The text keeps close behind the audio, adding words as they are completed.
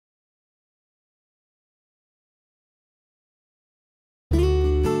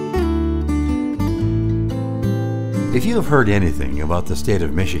If you have heard anything about the state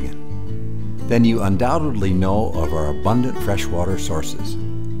of Michigan, then you undoubtedly know of our abundant freshwater sources,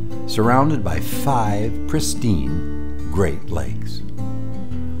 surrounded by 5 pristine Great Lakes.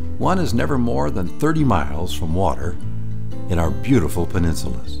 One is never more than 30 miles from water in our beautiful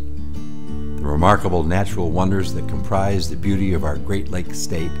peninsulas. The remarkable natural wonders that comprise the beauty of our Great Lakes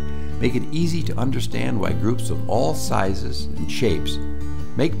state make it easy to understand why groups of all sizes and shapes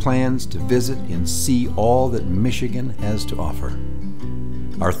make plans to visit and see all that Michigan has to offer.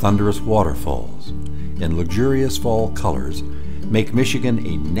 Our thunderous waterfalls and luxurious fall colors make Michigan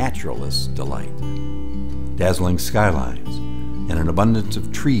a naturalist's delight. Dazzling skylines and an abundance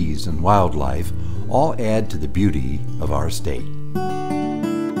of trees and wildlife all add to the beauty of our state.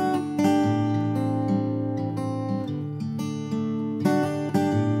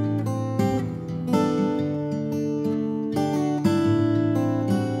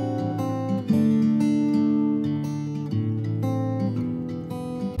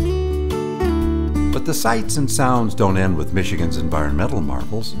 But the sights and sounds don't end with Michigan's environmental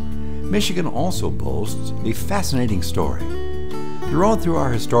marvels. Michigan also boasts a fascinating story. The road through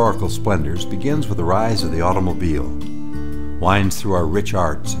our historical splendors begins with the rise of the automobile, winds through our rich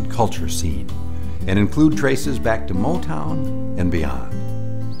arts and culture scene, and include traces back to Motown and beyond.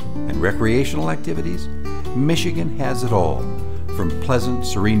 And recreational activities? Michigan has it all, from pleasant,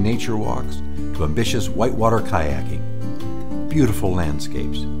 serene nature walks to ambitious whitewater kayaking. Beautiful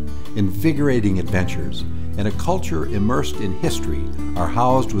landscapes, invigorating adventures, and a culture immersed in history are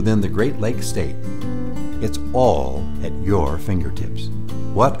housed within the Great Lakes state. It's all at your fingertips.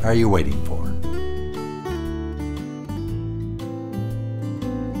 What are you waiting for?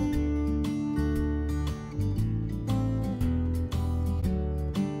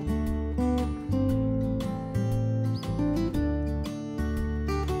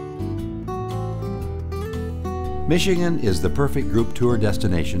 Michigan is the perfect group tour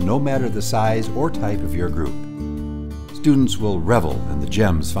destination, no matter the size or type of your group. Students will revel in the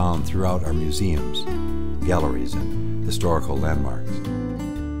gems found throughout our museums, galleries, and historical landmarks.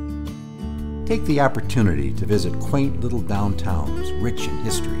 Take the opportunity to visit quaint little downtowns rich in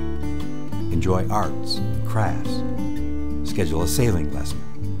history. Enjoy arts and crafts. Schedule a sailing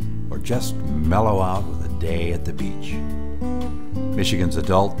lesson, or just mellow out with a day at the beach. Michigan's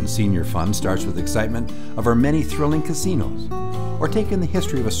adult and senior fun starts with excitement of our many thrilling casinos. Or take in the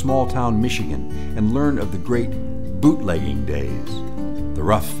history of a small-town Michigan and learn of the great bootlegging days, the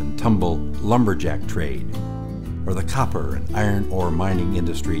rough and tumble lumberjack trade, or the copper and iron ore mining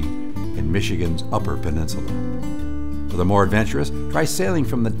industry in Michigan's Upper Peninsula. For the more adventurous, try sailing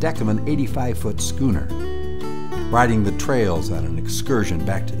from the deck of an 85-foot schooner, riding the trails on an excursion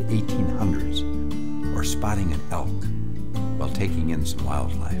back to the 1800s, or spotting an elk while taking in some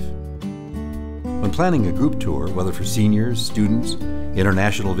wildlife. When planning a group tour, whether for seniors, students,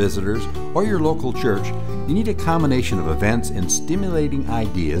 international visitors, or your local church, you need a combination of events and stimulating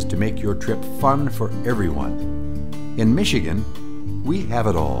ideas to make your trip fun for everyone. In Michigan, we have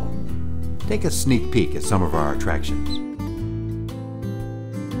it all. Take a sneak peek at some of our attractions.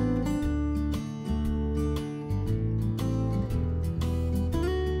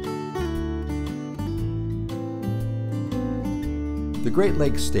 The Great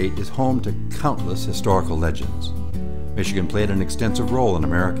Lakes state is home to countless historical legends. Michigan played an extensive role in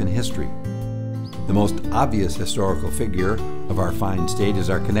American history. The most obvious historical figure of our fine state is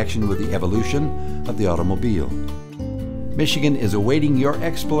our connection with the evolution of the automobile. Michigan is awaiting your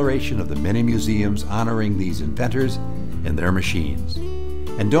exploration of the many museums honoring these inventors and their machines.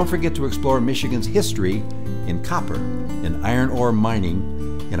 And don't forget to explore Michigan's history in copper and iron ore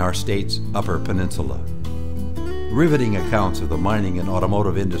mining in our state's Upper Peninsula. Riveting accounts of the mining and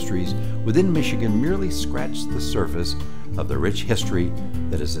automotive industries within Michigan merely scratch the surface of the rich history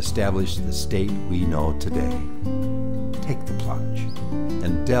that has established the state we know today. Take the plunge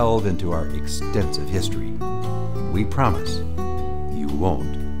and delve into our extensive history. We promise you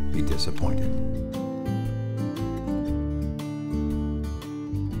won't be disappointed.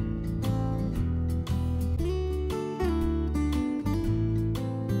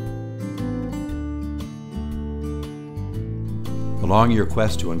 Along your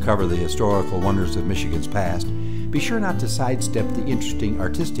quest to uncover the historical wonders of Michigan's past, be sure not to sidestep the interesting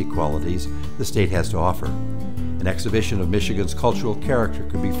artistic qualities the state has to offer. An exhibition of Michigan's cultural character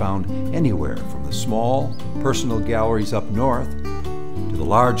can be found anywhere from the small, personal galleries up north to the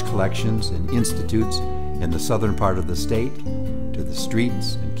large collections and institutes in the southern part of the state to the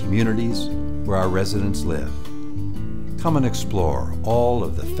streets and communities where our residents live. Come and explore all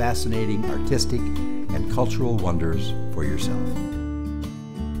of the fascinating artistic and cultural wonders for yourself.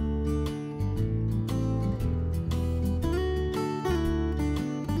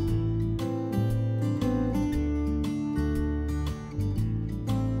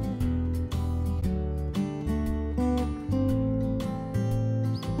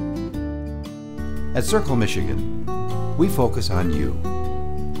 At Circle Michigan, we focus on you.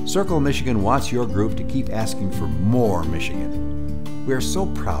 Circle Michigan wants your group to keep asking for more Michigan. We are so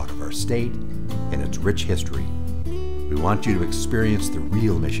proud of our state and its rich history. We want you to experience the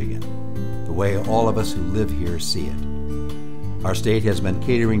real Michigan, the way all of us who live here see it. Our state has been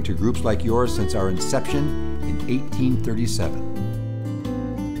catering to groups like yours since our inception in 1837.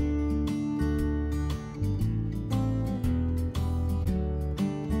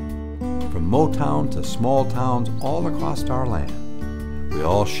 From Motown to small towns all across our land, we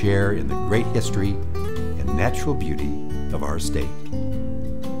all share in the great history and natural beauty of our state.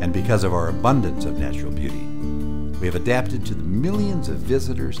 And because of our abundance of natural beauty, we have adapted to the millions of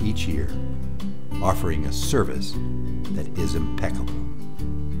visitors each year, offering a service that is impeccable.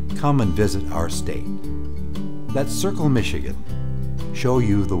 Come and visit our state. Let Circle Michigan show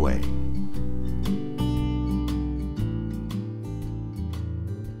you the way.